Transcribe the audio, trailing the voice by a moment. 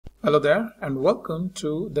Hello there and welcome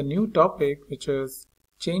to the new topic, which is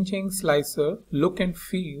changing slicer look and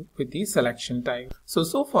feel with the selection type.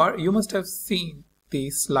 So far you must have seen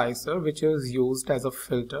the slicer which is used as a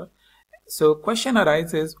filter. So question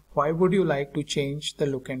arises, why would you like to change the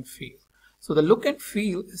look and feel? So the look and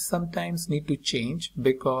feel sometimes need to change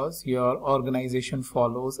because your organization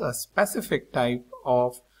follows a specific type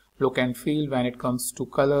of look and feel when it comes to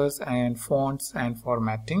colors and fonts and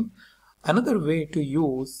formatting. Another way to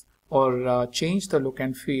use or change the look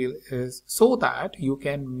and feel is so that you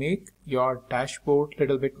can make your dashboard a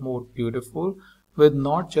little bit more beautiful with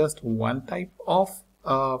not just one type of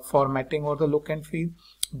formatting or the look and feel,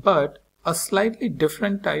 but a slightly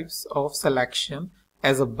different types of selection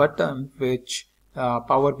as a button which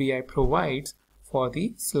Power BI provides for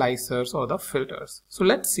the slicers or the filters. So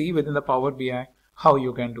let's see within the Power BI how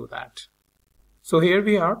you can do that. So here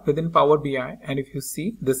we are within Power BI, and if you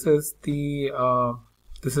see, this is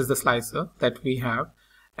the slicer that we have,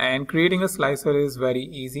 and creating a slicer is very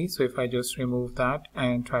easy. So if I just remove that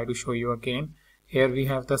and try to show you again, here we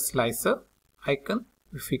have the slicer icon.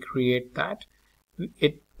 If we create that,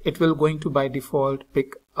 it will going to by default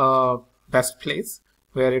pick a best place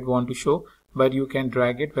where it want to show, but you can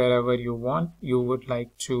drag it wherever you want you would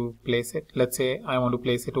like to place it. Let's say I want to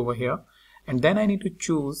place it over here, and then I need to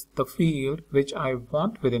choose the field which I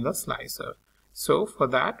want within the slicer. So for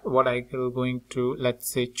that, what I will going to, let's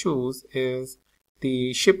say, choose is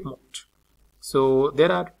the ship mode. So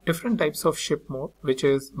there are different types of ship mode, which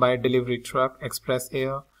is by delivery truck, express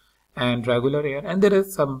air and regular air, and there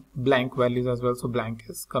is some blank values as well. So blank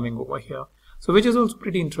is coming over here, so which is also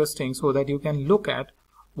pretty interesting, so that you can look at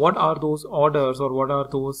what are those orders or what are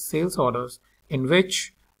those sales orders in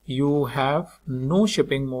which you have no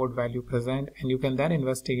shipping mode value present, and you can then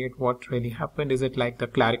investigate what really happened. Is it like the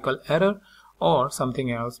clerical error or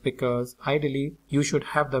something else? Because ideally you should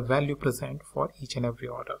have the value present for each and every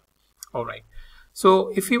order. Alright,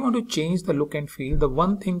 so if we want to change the look and feel,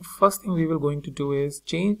 the first thing we will going to do is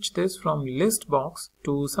change this from list box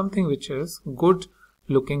to something which is good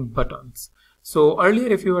looking buttons. So earlier,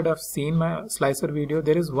 if you would have seen my slicer video,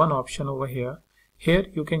 there is one option over here. Here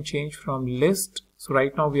you can change from list. So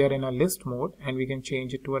right now we are in a list mode, and we can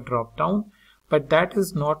change it to a drop down, but that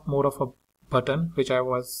is not more of a button which I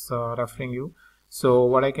was referring you. So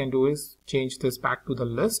what I can do is change this back to the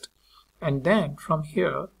list, and then from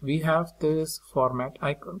here we have this format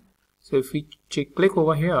icon. So if we click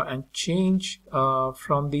over here and change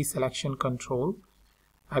from the selection control,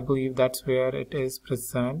 I believe that's where it is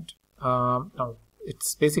present. No,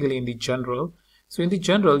 it's basically in the general. So in the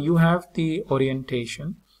general you have the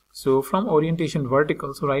orientation. So from orientation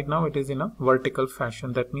vertical, so right now it is in a vertical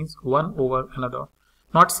fashion, that means one over another,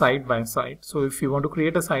 not side by side. So if you want to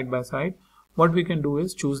create a side by side, what we can do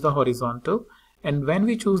is choose the horizontal, and when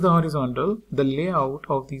we choose the horizontal, the layout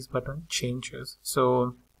of these buttons changes.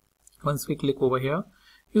 So once we click over here,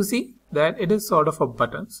 you see that it is sort of a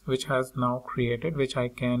buttons which has now created, which I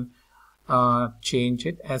can change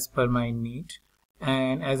it as per my need.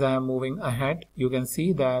 And as I am moving ahead, you can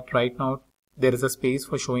see that right now there is a space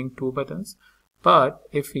for showing two buttons, but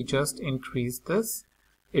if we just increase this,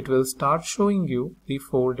 it will start showing you the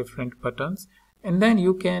 4 different buttons, and then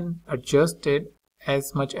you can adjust it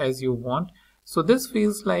as much as you want. So this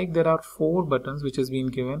feels like there are 4 buttons which has been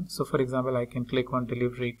given. So for example, I can click on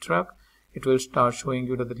delivery truck. It will start showing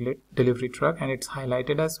you the delivery truck, and it's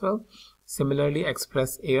highlighted as well. Similarly,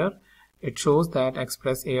 express air, it shows that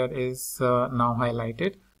express air is now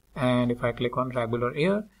highlighted, and if I click on regular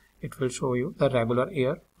air, it will show you the regular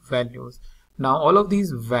air values. Now all of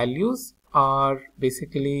these values are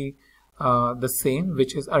basically the same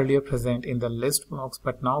which is earlier present in the list box,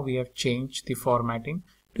 but now we have changed the formatting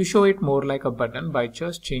to show it more like a button by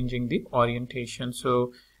just changing the orientation.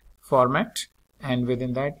 So format, and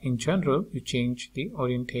within that, in general, you change the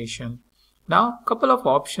orientation. Now a couple of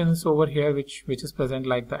options over here which is present,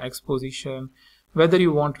 like the X position, whether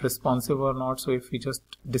you want responsive or not. So if we just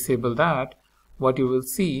disable that, what you will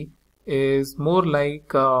see is more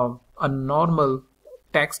like a normal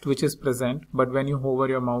text which is present, but when you hover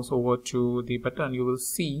your mouse over to the button, you will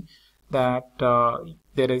see that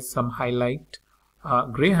there is some highlight,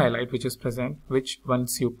 gray highlight which is present, which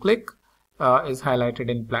once you click is highlighted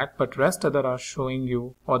in black, but rest other are showing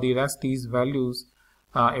you, or the rest these values,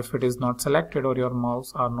 if it is not selected or your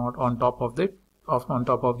mouse are not on top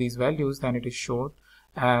of these values, then it is shown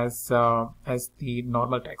as the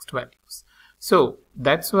normal text values. So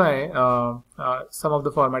that's why some of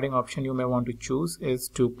the formatting option you may want to choose is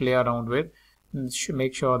to play around with,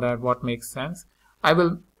 make sure that what makes sense. I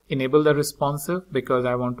will enable the responsive because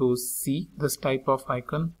I want to see this type of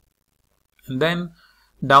icon. And then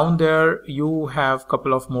Down there you have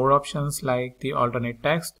couple of more options like the alternate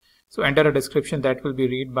text. So enter a description that will be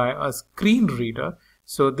read by a screen reader.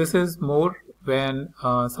 So this is more when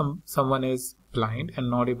someone is blind and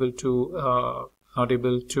not able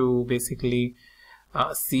to basically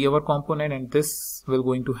see our component, and this will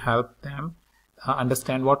going to help them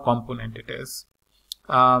understand what component it is.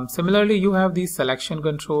 Similarly, you have the selection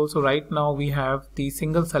control. So right now we have the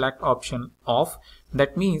single select option off.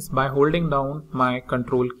 That means by holding down my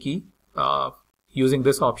control key, using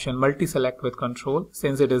this option multi-select with control,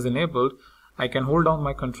 since it is enabled, I can hold down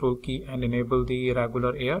my control key and enable the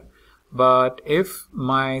regular air. But if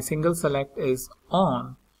my single select is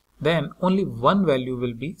on, then only one value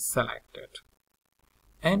will be selected.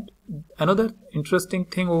 And another interesting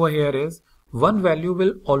thing over here is one value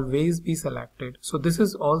will always be selected. So this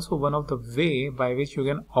is also one of the way by which you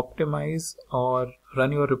can optimize or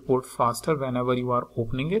run your report faster whenever you are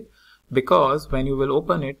opening it, because when you will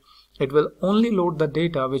open it, it will only load the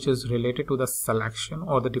data which is related to the selection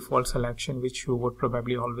or the default selection which you would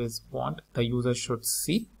probably always want the user should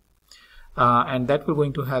see. And that will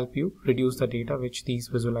going to help you reduce the data which these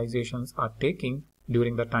visualizations are taking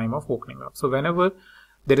during the time of opening up. So whenever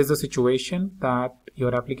there is a situation that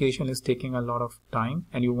your application is taking a lot of time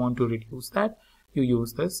and you want to reduce that, you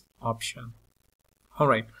use this option. All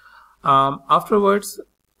right. Afterwards,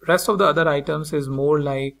 rest of the other items is more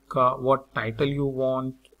like what title you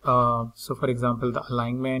want. So for example, the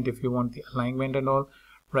alignment, if you want the alignment and all.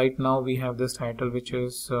 Right now we have this title which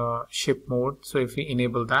is ship mode. So if we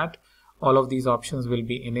enable that, all of these options will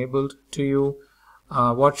be enabled to you.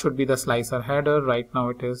 What should be the slicer header? Right now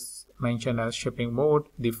it is mentioned as shipping mode,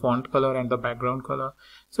 the font color and the background color.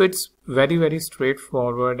 So it's very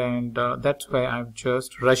straightforward, and that's why I'm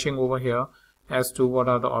just rushing over here as to what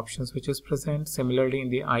are the options which is present. Similarly in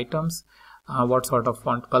the items, what sort of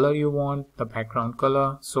font color you want, the background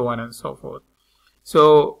color, so on and so forth.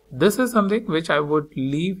 So this is something which I would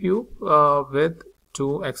leave you with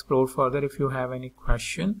to explore further. If you have any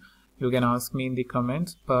question, you can ask me in the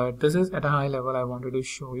comments, but this is at a high level. I wanted to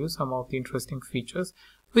show you some of the interesting features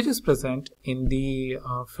which is present in the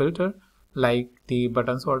filter, like the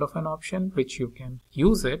button sort of an option, which you can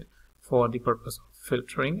use it for the purpose of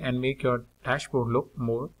filtering and make your dashboard look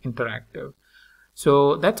more interactive.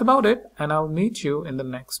 So that's about it, and I'll meet you in the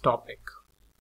next topic.